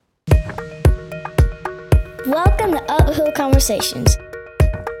Welcome to Uphill Conversations,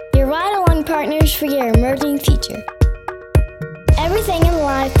 your ride-along partners for your emerging future. Everything in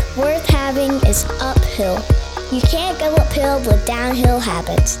life worth having is uphill. You can't go uphill with downhill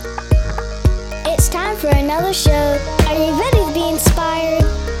habits. It's time for another show. Are you ready to be inspired?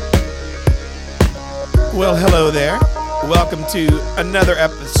 Well, hello there. Welcome to another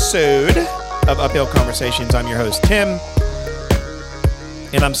episode of Uphill Conversations. I'm your host, Tim,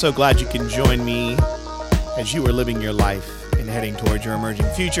 and I'm so glad you can join me as you are living your life and heading towards your emerging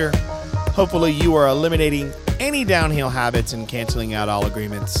future. Hopefully you are eliminating any downhill habits and canceling out all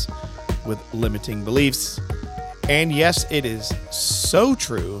agreements with limiting beliefs. And yes, it is so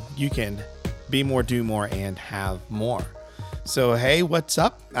true. You can be more, do more, and have more. So, hey, what's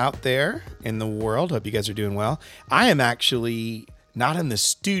up out there in the world? Hope you guys are doing well. I am actually not in the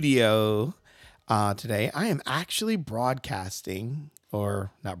studio today. I am actually broadcasting,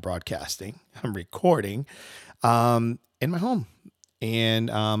 or not broadcasting, I'm recording in my home. And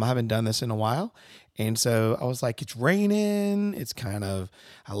I haven't done this in a while. And so I was like, it's raining. It's kind of,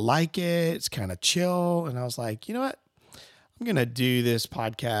 I like it. It's kind of chill. And I was like, you know what? I'm going to do this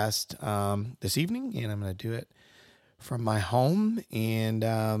podcast this evening, and I'm going to do it from my home. And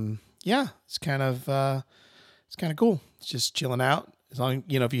yeah, it's kind of cool. It's just chilling out. As long,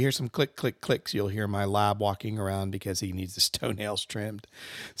 if you hear some clicks, you'll hear my lab walking around because he needs his toenails trimmed.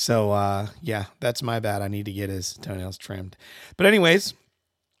 So yeah, that's my bad. I need to get his toenails trimmed. But anyways,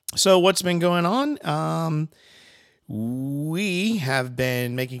 so what's been going on? We have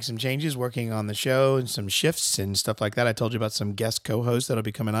been making some changes, working on the show and some shifts and stuff like that. I told you about some guest co-hosts that'll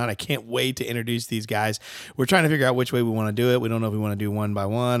be coming on. I can't wait to introduce these guys. We're trying to figure out which way we want to do it. We don't know if we want to do one by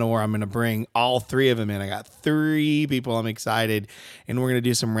one or I'm going to bring all three of them in. I got 3 people. I'm excited. And we're going to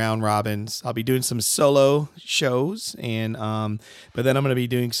do some round robins. I'll be doing some solo shows and but then I'm going to be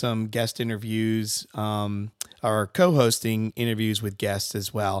doing some guest interviews, or co-hosting interviews with guests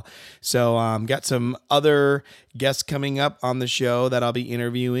as well. So got some other guests coming up on the show that I'll be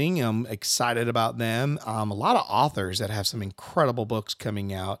interviewing. I'm excited about them. A lot of authors that have some incredible books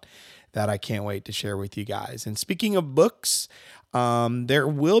coming out that I can't wait to share with you guys. And speaking of books, there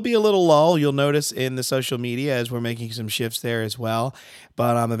will be a little lull, you'll notice in the social media as we're making some shifts there as well.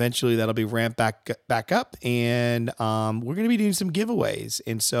 But eventually that'll be ramped back up, and we're going to be doing some giveaways.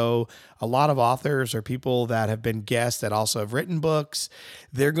 And so a lot of authors or people that have been guests that also have written books,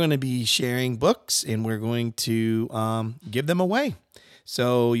 they're going to be sharing books, and we're going to give them away.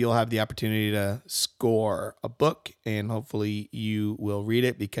 So you'll have the opportunity to score a book, and hopefully you will read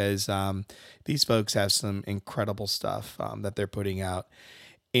it because these folks have some incredible stuff that they're putting out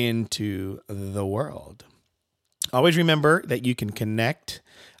into the world. Always remember that you can connect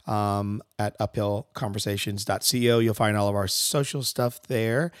at uphillconversations.co. You'll find all of our social stuff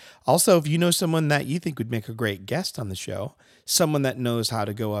there. Also, if you know someone that you think would make a great guest on the show, someone that knows how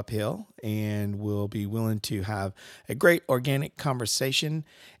to go uphill and will be willing to have a great organic conversation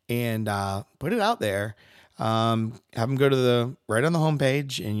and put it out there, have them go to right on the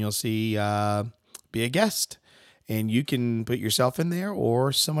homepage, and you'll see be a guest. And you can put yourself in there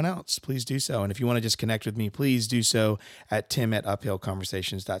or someone else. Please do so. And if you want to just connect with me, please do so at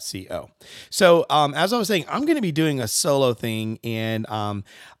tim@uphillconversations.co. So as I was saying, I'm going to be doing a solo thing. And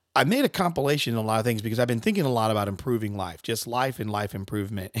I made a compilation of a lot of things because I've been thinking a lot about improving life, just life and life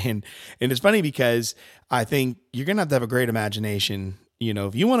improvement. And it's funny because I think you're going to have a great imagination.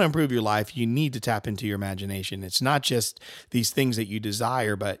 If you want to improve your life, you need to tap into your imagination. It's not just these things that you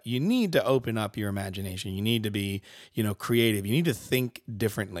desire, but you need to open up your imagination. You need to be, creative. You need to think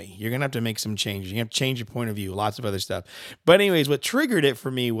differently. You're going to have to make some changes. You have to change your point of view, lots of other stuff. But anyways, what triggered it for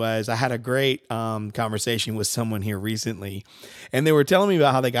me was I had a great conversation with someone here recently, and they were telling me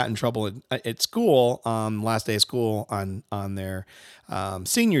about how they got in trouble at school, last day of school on their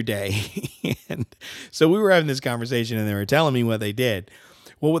senior day. And so we were having this conversation, and they were telling me what they did.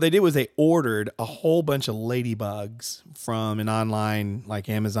 Well, what they did was they ordered a whole bunch of ladybugs from an online like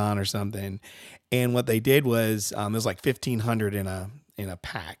Amazon or something. And what they did was there's like 1,500 in a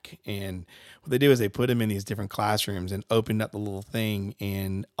pack. And what they did was they put them in these different classrooms and opened up the little thing,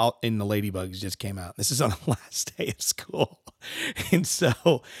 and the ladybugs just came out. This is on the last day of school. And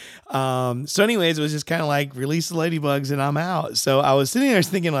so anyways, it was just kind of like release the ladybugs and I'm out. So I was sitting there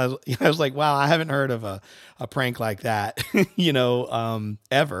thinking, I was like, wow, I haven't heard of a prank like that,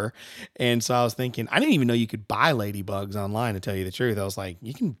 ever. And so I was thinking, I didn't even know you could buy ladybugs online, to tell you the truth. I was like,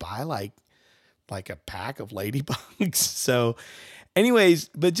 you can buy like a pack of ladybugs. So anyways,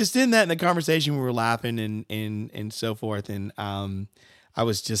 but just in the conversation, we were laughing and so forth. And I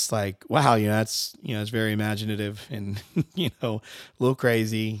was just like, wow, it's very imaginative and, a little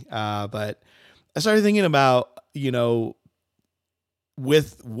crazy. But I started thinking about,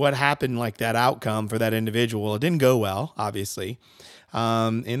 with what happened, like that outcome for that individual. It didn't go well, obviously.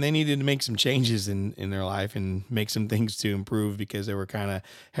 And they needed to make some changes in their life and make some things to improve because they were kind of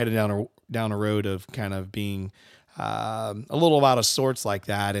headed down a road of kind of being a little out of sorts like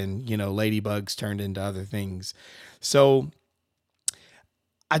that. And, ladybugs turned into other things. So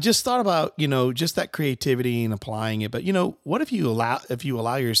I just thought about, just that creativity and applying it. But, what if you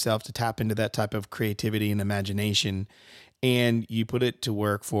allow yourself to tap into that type of creativity and imagination and you put it to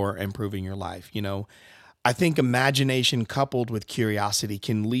work for improving your life? I think imagination coupled with curiosity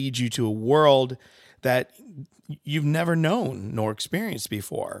can lead you to a world that you've never known nor experienced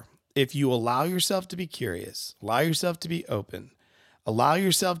before. If you allow yourself to be curious, allow yourself to be open, allow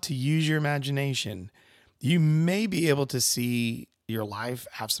yourself to use your imagination, you may be able to see your life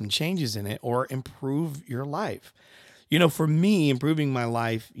have some changes in it or improve your life. For me, improving my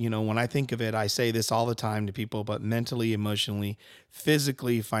life, when I think of it, I say this all the time to people, but mentally, emotionally,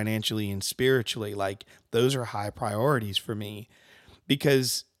 physically, financially, and spiritually, like those are high priorities for me,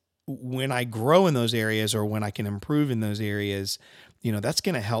 because when I grow in those areas or when I can improve in those areas, that's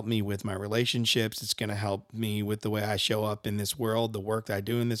going to help me with my relationships. It's going to help me with the way I show up in this world, the work that I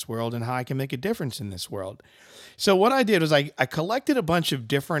do in this world, and how I can make a difference in this world. So what I did was I collected a bunch of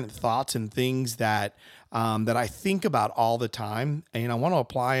different thoughts and things that I think about all the time, and I want to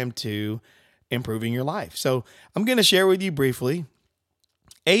apply them to improving your life. So I'm going to share with you briefly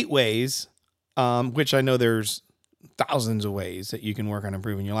 8 ways, which I know there's thousands of ways that you can work on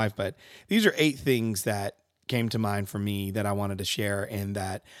improving your life, but these are 8 things that came to mind for me that I wanted to share and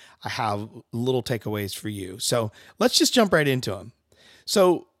that I have little takeaways for you. So let's just jump right into them.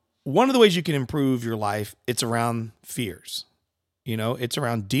 So one of the ways you can improve your life, it's around fears. It's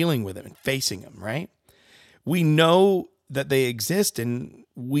around dealing with them and facing them, right? We know that they exist and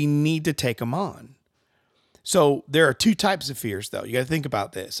we need to take them on. So there are 2 types of fears, though. You got to think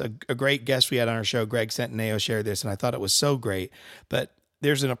about this. A great guest we had on our show, Greg Centineo, shared this, and I thought it was so great. But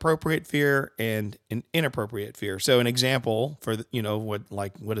there's an appropriate fear and an inappropriate fear. So an example for,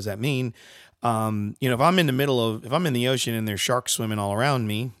 what does that mean? If I'm in the ocean and there's sharks swimming all around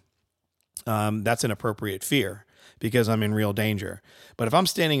me, that's an appropriate fear because I'm in real danger. But if I'm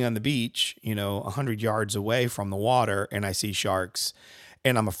standing on the beach, 100 yards away from the water and I see sharks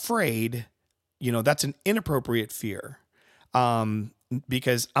and I'm afraid, that's an inappropriate fear,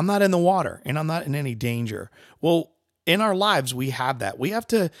 because I'm not in the water and I'm not in any danger. Well, in our lives, we have that. We have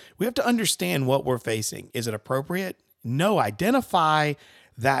to understand what we're facing. Is it appropriate? No. Identify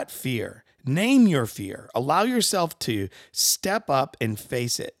that fear. Name your fear. Allow yourself to step up and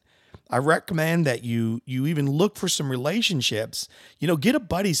face it. I recommend that you even look for some relationships, get a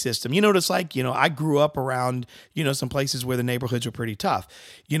buddy system. What it's like, I grew up around, some places where the neighborhoods were pretty tough.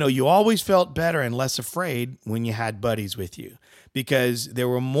 You always felt better and less afraid when you had buddies with you because there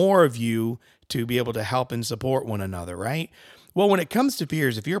were more of you to be able to help and support one another, right? Well, when it comes to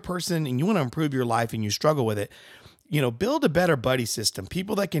fears, if you're a person and you want to improve your life and you struggle with it, build a better buddy system,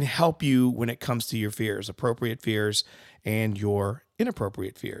 people that can help you when it comes to your fears, appropriate fears and your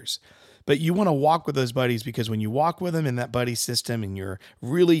inappropriate fears. But you want to walk with those buddies because when you walk with them in that buddy system and you're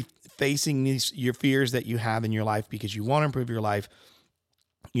really facing your fears that you have in your life because you want to improve your life,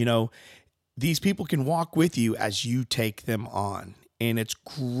 these people can walk with you as you take them on. And it's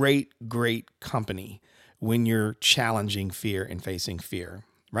great, great company when you're challenging fear and facing fear,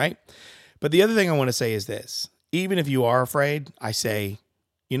 right? But the other thing I want to say is this. Even if you are afraid, I say,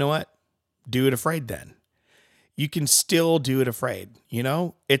 you know what? Do it afraid then. You can still do it afraid.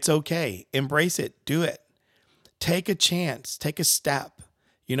 It's okay. Embrace it. Do it. Take a chance. Take a step.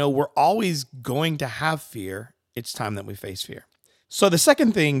 We're always going to have fear. It's time that we face fear. So the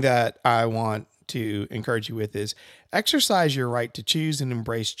second thing that I want to encourage you with is exercise your right to choose and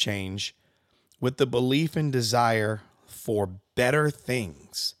embrace change with the belief and desire for better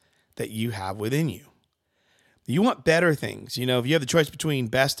things that you have within you. You want better things. If you have the choice between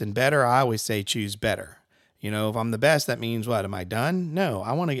best and better, I always say choose better. If I'm the best, that means what? Am I done? No,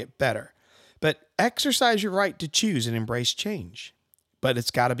 I want to get better. But exercise your right to choose and embrace change. But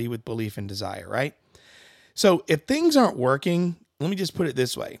it's got to be with belief and desire, right? So if things aren't working, let me just put it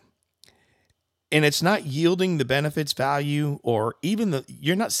this way. And it's not yielding the benefits, value, or even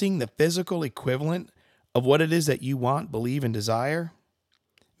you're not seeing the physical equivalent of what it is that you want, believe, and desire.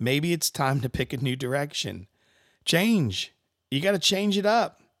 Maybe it's time to pick a new direction. Change. You got to change it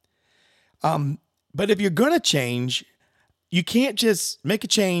up. But if you're going to change, you can't just make a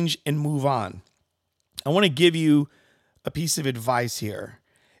change and move on. I want to give you a piece of advice here.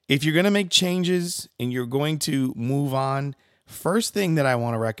 If you're going to make changes and you're going to move on, first thing that I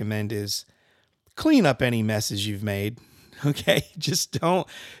want to recommend is clean up any messes you've made. Okay, just don't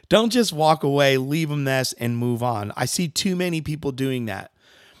just walk away, leave a mess, and move on. I see too many people doing that.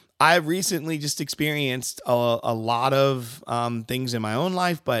 I've recently just experienced a lot of things in my own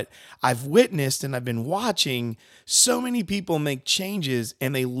life, but I've witnessed and I've been watching so many people make changes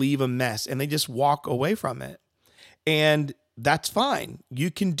and they leave a mess and they just walk away from it. And that's fine. You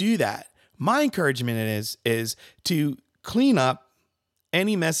can do that. My encouragement is to clean up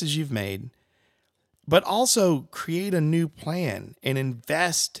any messes you've made, but also create a new plan and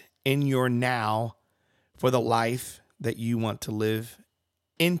invest in your now for the life that you want to live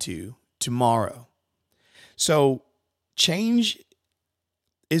into tomorrow. So change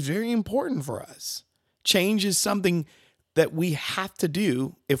is very important for us. Change is something that we have to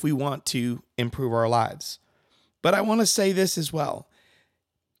do if we want to improve our lives. But I want to say this as well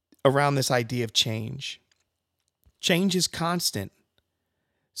around this idea of change. Change is constant.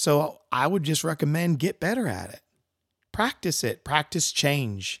 So I would just recommend get better at it. Practice it. Practice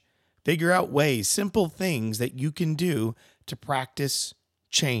change. Figure out ways, simple things that you can do to practice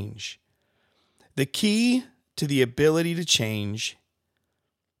change. The key to the ability to change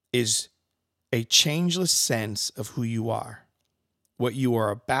is a changeless sense of who you are, what you are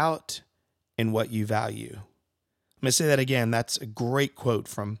about, and what you value. I'm going to say that again. That's a great quote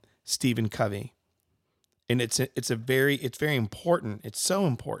from Stephen Covey. And it's very important. It's so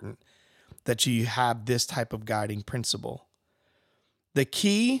important that you have this type of guiding principle. The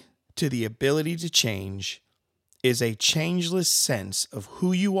key to the ability to change is a changeless sense of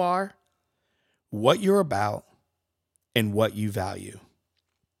who you are, what you're about, and what you value.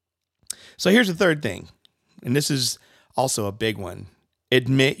 So here's the third thing, and this is also a big one.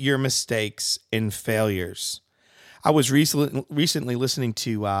 Admit your mistakes and failures. I was recently listening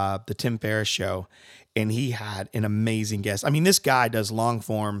to the Tim Ferriss show, and he had an amazing guest. I mean, this guy does long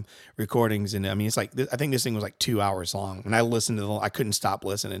form recordings, and I mean, it's like I think this thing was like 2 hours long, and I couldn't stop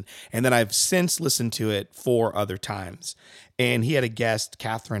listening. And then I've since listened to it 4 other times. And he had a guest,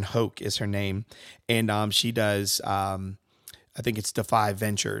 Catherine Hoke is her name, and she does. I think it's Defy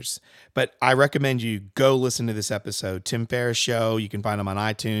Ventures, but I recommend you go listen to this episode, Tim Ferriss Show. You can find them on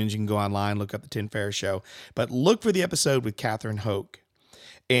iTunes. You can go online, look up the Tim Ferriss Show, but look for the episode with Catherine Hoke.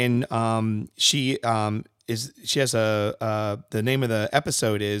 And she has the name of the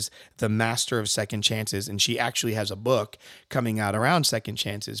episode is The Master of Second Chances. And she actually has a book coming out around second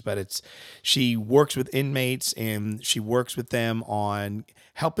chances, but she works with inmates and she works with them on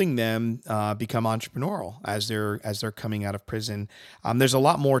helping them become entrepreneurial as they're coming out of prison. There's a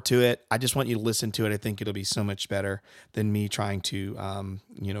lot more to it. I just want you to listen to it. I think it'll be so much better than me trying to,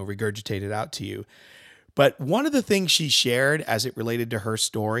 regurgitate it out to you. But one of the things she shared as it related to her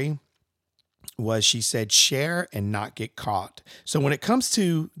story was she said, share and not get caught. So when it comes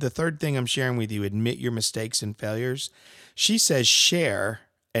to the third thing I'm sharing with you, admit your mistakes and failures, she says, share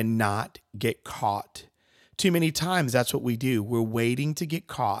and not get caught. Too many times that's what we do. We're waiting to get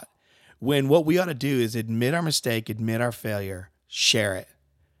caught when what we ought to do is admit our mistake, admit our failure, share it.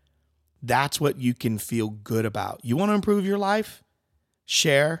 That's what you can feel good about. You want to improve your life?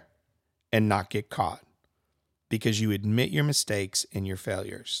 Share and not get caught because you admit your mistakes and your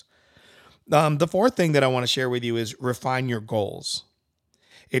failures. The fourth thing that I want to share with you is refine your goals.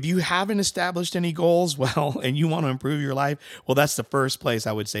 If you haven't established any goals, and you want to improve your life, that's the first place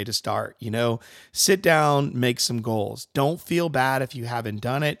I would say to start. Sit down, make some goals. Don't feel bad if you haven't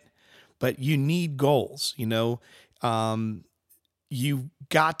done it, but you need goals. You've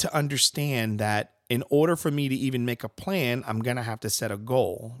got to understand that in order for me to even make a plan, I'm going to have to set a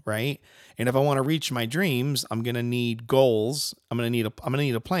goal, right? And if I want to reach my dreams, I'm going to need goals. I'm going to need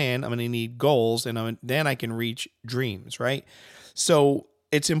a plan. I'm going to need goals, and then I can reach dreams, right? So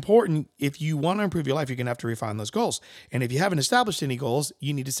it's important, if you want to improve your life, you're going to have to refine those goals. And if you haven't established any goals,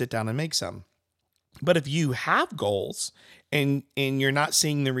 you need to sit down and make some. But if you have goals and you're not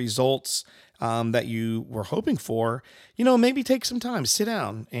seeing the results that you were hoping for, maybe take some time, sit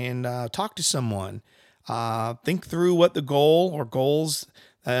down and talk to someone. Think through what the goal or goals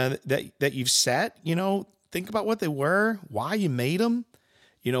that you've set, think about what they were, why you made them,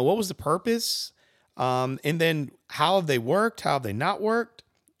 what was the purpose, and then how have they worked, how have they not worked,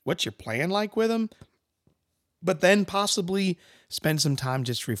 what's your plan like with them, but then possibly spend some time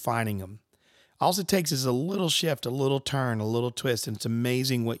just refining them. All it takes is a little shift, a little turn, a little twist, and it's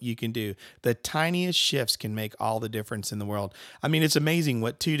amazing what you can do. The tiniest shifts can make all the difference in the world. I mean, it's amazing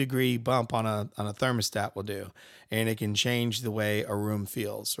what 2-degree bump on a thermostat will do, and it can change the way a room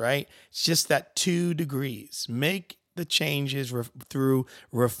feels, right? It's just that 2 degrees. Make the changes through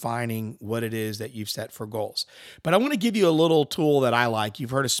refining what it is that you've set for goals. But I want to give you a little tool that I like.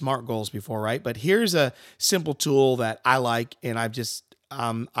 You've heard of SMART goals before, right? But here's a simple tool that I like, and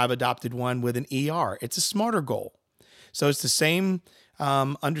I've adopted one with an ER. It's a SMARTer goal. So it's the same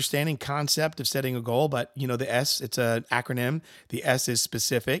understanding concept of setting a goal, but the S, it's an acronym. The S is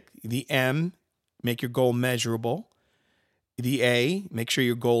specific. The M, make your goal measurable. The A, make sure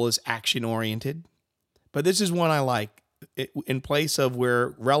your goal is action oriented. But this is one I like. In place of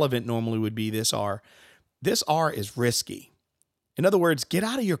where relevant normally would be this R is risky. In other words, get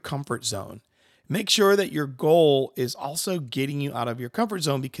out of your comfort zone. Make sure that your goal is also getting you out of your comfort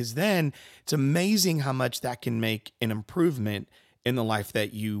zone, because then it's amazing how much that can make an improvement in the life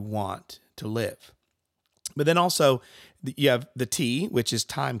that you want to live. But then also you have the T, which is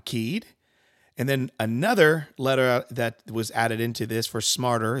time keyed. And then another letter that was added into this for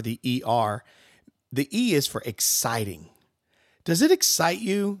SMARTer, the ER. The E is for exciting. Does it excite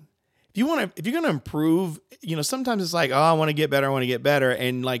you? If you're going to improve, sometimes it's like, oh, I want to get better.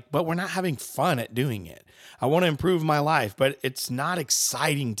 And but we're not having fun at doing it. I want to improve my life, but it's not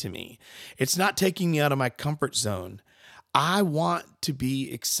exciting to me. It's not taking me out of my comfort zone. I want to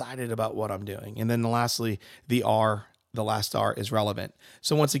be excited about what I'm doing. And then lastly, the R, the last R is relevant.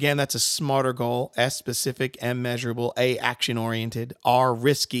 So once again, that's a SMARTer goal. S, specific. M, measurable. A, action oriented. R,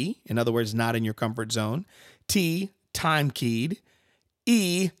 risky. In other words, not in your comfort zone. T, time keyed.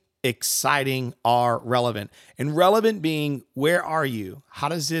 E, exciting. R, relevant. And relevant being, where are you? How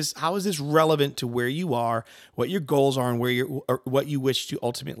is this relevant to where you are, what your goals are, and what you wish to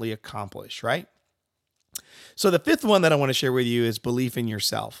ultimately accomplish, right? So the fifth one that I want to share with you is belief in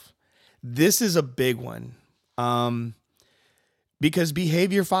yourself. This is a big one. Because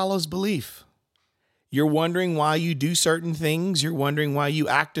behavior follows belief. You're wondering why you do certain things. You're wondering why you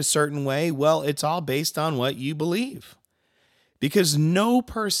act a certain way. Well, it's all based on what you believe. Because no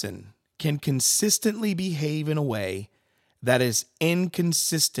person can consistently behave in a way that is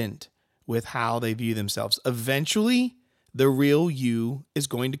inconsistent with how they view themselves. Eventually, the real you is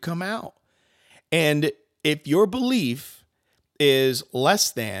going to come out. And if your belief is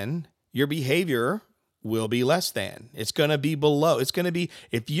less than, your behavior will be less than. It's going to be below. It's going to be,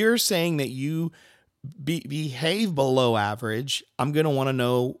 if you're saying that you behave below average, I'm going to want to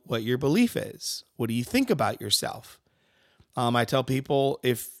know what your belief is. What do you think about yourself? I tell people,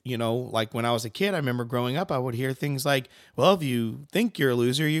 like when I was a kid, I remember growing up, I would hear things like, well, if you think you're a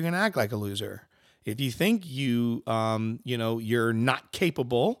loser, you're going to act like a loser. If you think you're not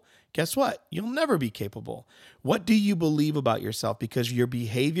capable, guess what? You'll never be capable. What do you believe about yourself? Because your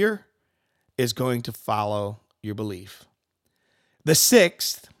behavior is going to follow your belief. The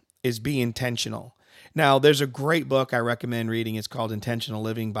sixth is be intentional. Now, there's a great book I recommend reading. It's called Intentional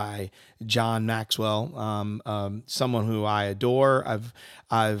Living by John Maxwell, someone who I adore.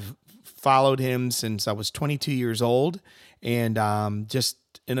 I've followed him since I was 22 years old, and just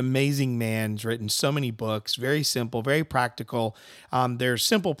an amazing man. He's written so many books, very simple, very practical. There are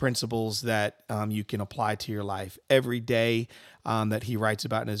simple principles that you can apply to your life every day that he writes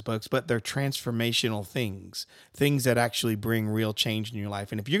about in his books, but they're transformational things that actually bring real change in your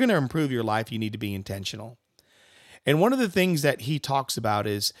life. And if you're going to improve your life, you need to be intentional. And one of the things that he talks about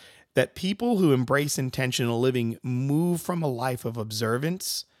is that people who embrace intentional living move from a life of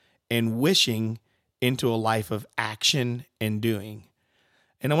observance and wishing into a life of action and doing.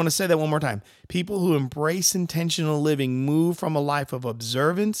 And I want to say that one more time. People who embrace intentional living move from a life of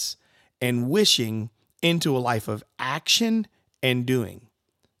observance and wishing into a life of action and doing.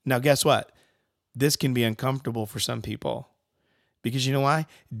 Now, guess what? This can be uncomfortable for some people because you know why?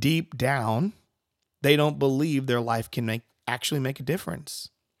 Deep down, they don't believe their life can actually make a difference.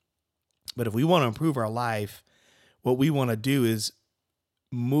 But if we want to improve our life, what we want to do is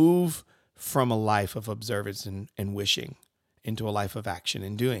move from a life of observance and wishing into a life of action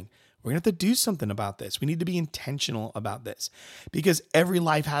and doing. We're going to have to do something about this. We need to be intentional about this because every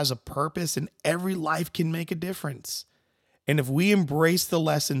life has a purpose and every life can make a difference. And if we embrace the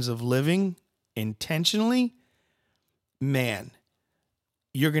lessons of living intentionally, man,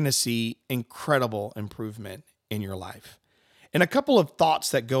 you're going to see incredible improvement in your life. And a couple of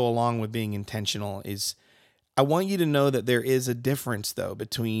thoughts that go along with being intentional is I want you to know that there is a difference though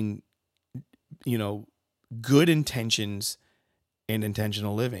between, good intentions and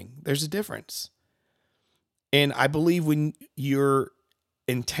intentional living. There's a difference. And I believe when you're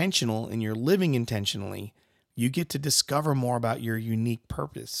intentional and you're living intentionally, you get to discover more about your unique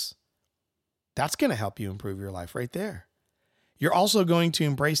purpose. That's going to help you improve your life right there. You're also going to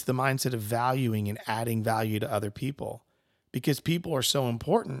embrace the mindset of valuing and adding value to other people because people are so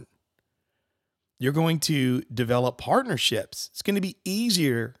important. You're going to develop partnerships. It's going to be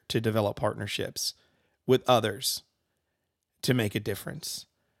easier to develop partnerships with others to make a difference.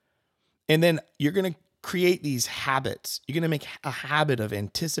 And then you're going to create these habits. You're going to make a habit of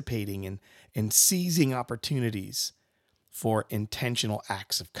anticipating and seizing opportunities for intentional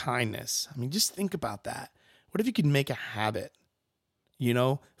acts of kindness. I mean, just think about that. What if you could make a habit,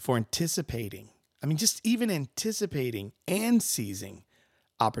 for anticipating? I mean, just even anticipating and seizing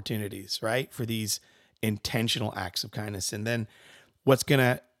opportunities, right? For these intentional acts of kindness. And then what's going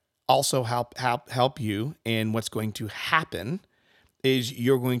to also help you, and what's going to happen is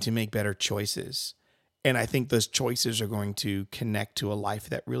you're going to make better choices. And I think those choices are going to connect to a life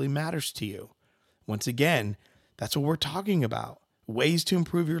that really matters to you. Once again, that's what we're talking about. Ways to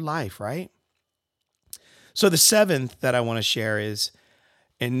improve your life, right? So the seventh that I want to share is,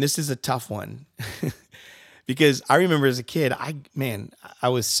 and this is a tough one, because I remember as a kid, I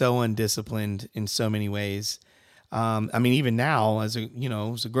was so undisciplined in so many ways. I mean, even now, as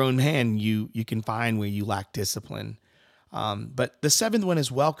a grown man, you can find where you lack discipline. But the seventh one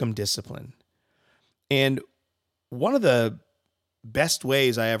is welcome discipline. And one of the best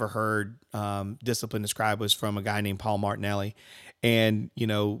ways I ever heard discipline described was from a guy named Paul Martinelli. And,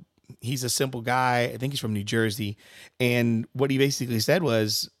 he's a simple guy. I think he's from New Jersey. And what he basically said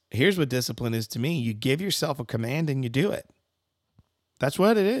was, here's what discipline is to me. You give yourself a command and you do it. That's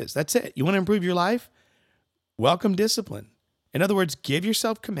what it is. That's it. You want to improve your life? Welcome discipline. In other words, give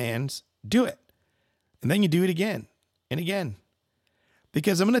yourself commands, do it. And then you do it again and again.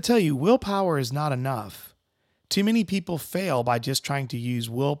 Because I'm going to tell you, willpower is not enough. Too many people fail by just trying to use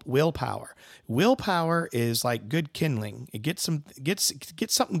willpower. Willpower is like good kindling. It gets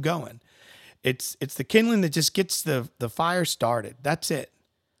something going. It's the kindling that just gets the fire started. That's it.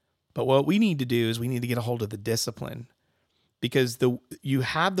 But what we need to do is we need to get a hold of the discipline, because you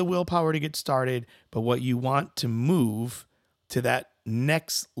have the willpower to get started, but what you want to move to that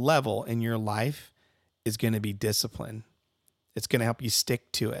next level in your life is going to be discipline. It's going to help you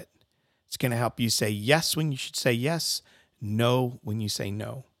stick to it. It's going to help you say yes when you should say yes, no when you say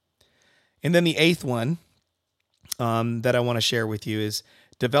no. And then the eighth one that I want to share with you is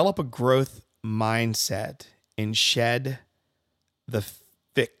develop a growth mindset and shed the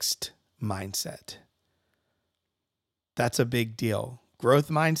fixed mindset. That's a big deal. Growth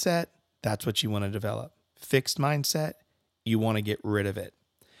mindset, that's what you want to develop. Fixed mindset, you want to get rid of it.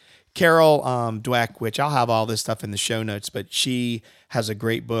 Carol Dweck, which I'll have all this stuff in the show notes, but she has a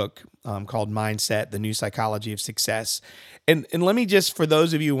great book called Mindset: The New Psychology of Success. And let me just, for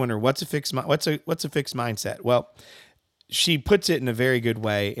those of you who wonder, what's a fixed mindset? Well, she puts it in a very good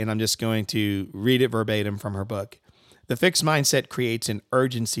way, and I'm just going to read it verbatim from her book. The fixed mindset creates an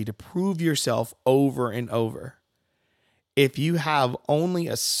urgency to prove yourself over and over. If you have only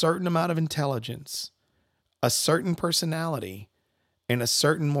a certain amount of intelligence, a certain personality, and a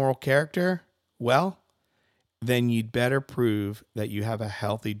certain moral character, well, then you'd better prove that you have a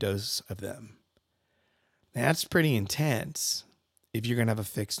healthy dose of them. That's pretty intense if you're going to have a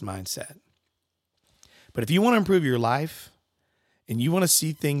fixed mindset. But if you want to improve your life and you want to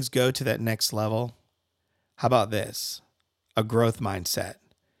see things go to that next level, how about this? A growth mindset.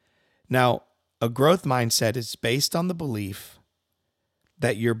 Now, a growth mindset is based on the belief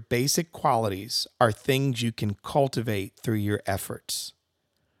that your basic qualities are things you can cultivate through your efforts.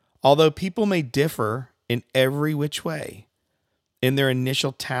 Although people may differ in every which way, in their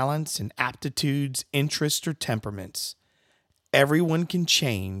initial talents and aptitudes, interests, or temperaments, everyone can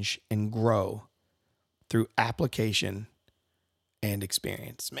change and grow through application and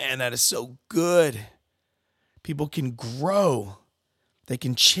experience. Man, that is so good. People can grow. They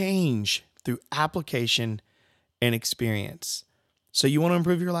can change through application and experience. So you want to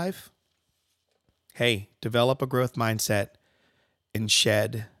improve your life? Hey, develop a growth mindset and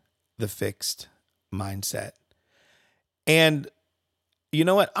shed the fixed mindset. And you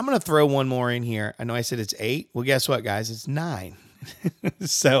know what? I'm going to throw one more in here. I know I said it's 8. Well, guess what, guys? It's 9.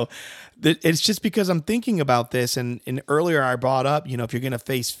 So it's just because I'm thinking about this. And earlier I brought up, if you're going to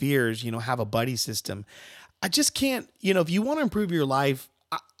face fears, have a buddy system. I just can't, if you want to improve your life,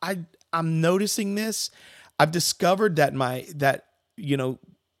 I'm noticing this. I've discovered that we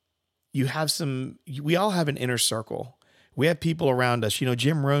all have an inner circle. We have people around us.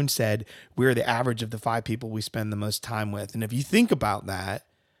 Jim Rohn said we're the average of the 5 people we spend the most time with. And if you think about that,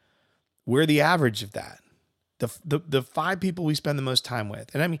 we're the average of that. The 5 people we spend the most time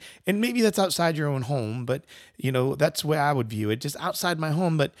with. And I mean, and maybe that's outside your own home, but that's the way I would view it, just outside my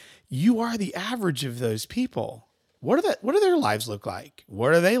home. But you are the average of those people. What do their lives look like?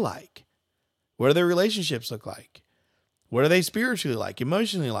 What are they like? What do their relationships look like? What are they spiritually like,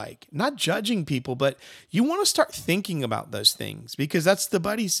 emotionally like? Not judging people, but you want to start thinking about those things because that's the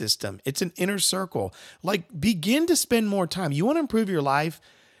buddy system. It's an inner circle. Like, begin to spend more time. You want to improve your life?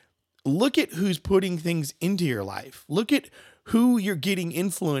 Look at who's putting things into your life. Look at who you're getting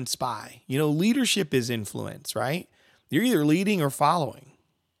influenced by. Leadership is influence, right? You're either leading or following.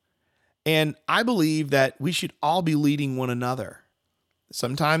 And I believe that we should all be leading one another.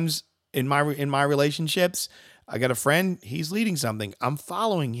 Sometimes in my relationships, I got a friend, he's leading something. I'm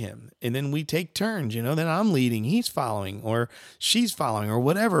following him. And then we take turns, then I'm leading, he's following, or she's following, or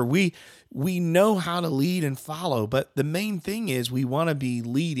whatever. We know how to lead and follow. But the main thing is we want to be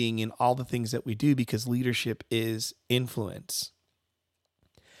leading in all the things that we do because leadership is influence.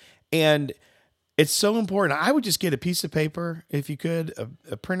 And it's so important. I would just get a piece of paper, if you could,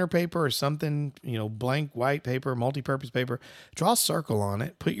 a printer paper or something, blank white paper, multi-purpose paper. Draw a circle on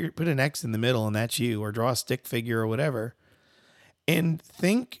it. Put an X in the middle, and that's you. Or draw a stick figure or whatever. And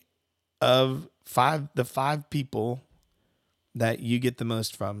think of the five people that you get the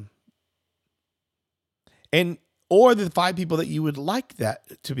most from, or the 5 people that you would like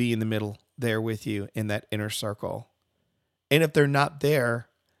that to be in the middle there with you in that inner circle. And if they're not there,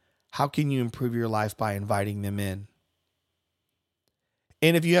 how can you improve your life by inviting them in?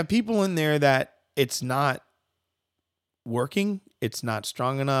 And if you have people in there that it's not working, it's not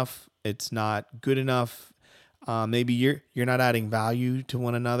strong enough, it's not good enough, maybe you're not adding value to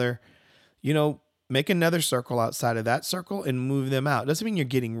one another, make another circle outside of that circle and move them out. Doesn't mean you're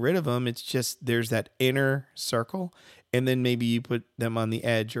getting rid of them. It's just there's that inner circle, and then maybe you put them on the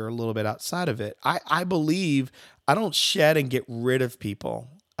edge or a little bit outside of it. I believe I don't shed and get rid of people.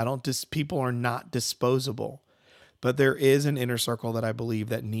 People are not disposable, but there is an inner circle that I believe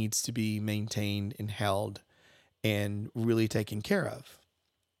that needs to be maintained and held and really taken care of.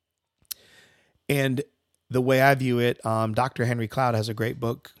 And the way I view it, Dr. Henry Cloud has a great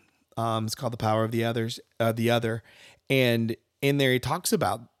book. It's called The Power of the Other. And in there, he talks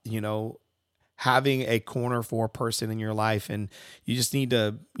about, having a corner for a person in your life. And you just need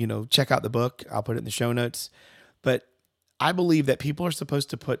to, check out the book. I'll put it in the show notes. But I believe that people are supposed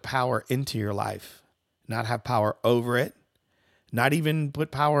to put power into your life, not have power over it, not even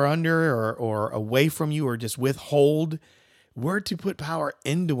put power under or away from you or just withhold. We're to put power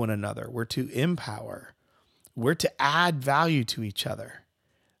into one another. We're to empower. We're to add value to each other.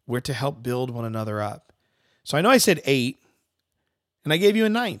 We're to help build one another up. So I know I said 8, and I gave you a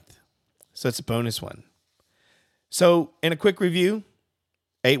 9th. So it's a bonus one. So in a quick review,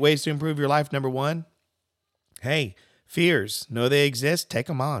 8 ways to improve your life. Number 1, hey, fears, know they exist, take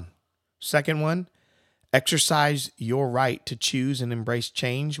them on. Second one, exercise your right to choose and embrace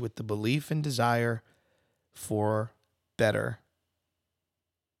change with the belief and desire for better.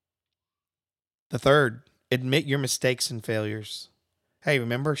 The third, admit your mistakes and failures. Hey,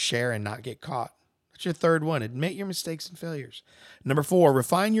 remember, share and not get caught. That's your third one, admit your mistakes and failures. Number 4,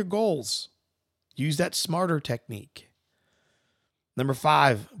 refine your goals. Use that smarter technique. Number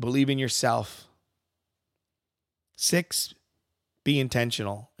 5, believe in yourself. 6, be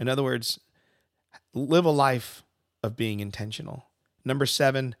intentional. In other words, live a life of being intentional. Number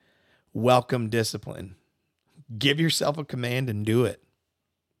 7, welcome discipline. Give yourself a command and do it.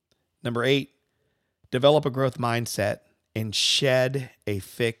 Number 8, develop a growth mindset and shed a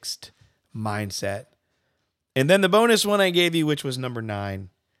fixed mindset. And then the bonus one I gave you, which was number 9,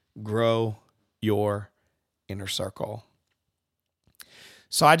 grow your inner circle.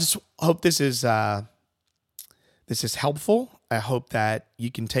 So I just hope this is helpful. I hope that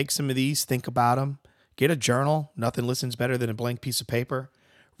you can take some of these, think about them, get a journal. Nothing listens better than a blank piece of paper.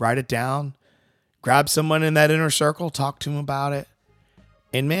 Write it down. Grab someone in that inner circle, talk to them about it.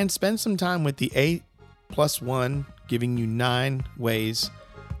 And man, spend some time with the 8+1, giving you 9 ways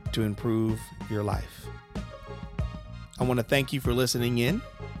to improve your life. I want to thank you for listening in.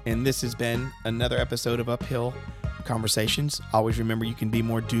 And this has been another episode of Uphill Conversations. Always remember, you can be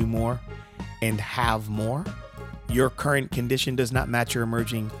more, do more, and have more. Your current condition does not match your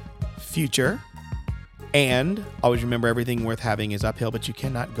emerging future. And always remember, everything worth having is uphill, but you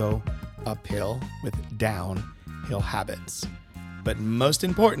cannot go uphill with downhill habits. But most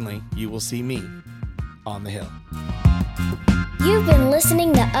importantly, you will see me on the hill. You've been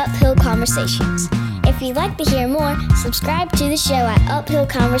listening to Uphill Conversations. If you'd like to hear more, subscribe to the show at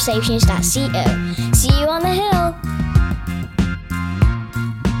uphillconversations.co. See you on the hill.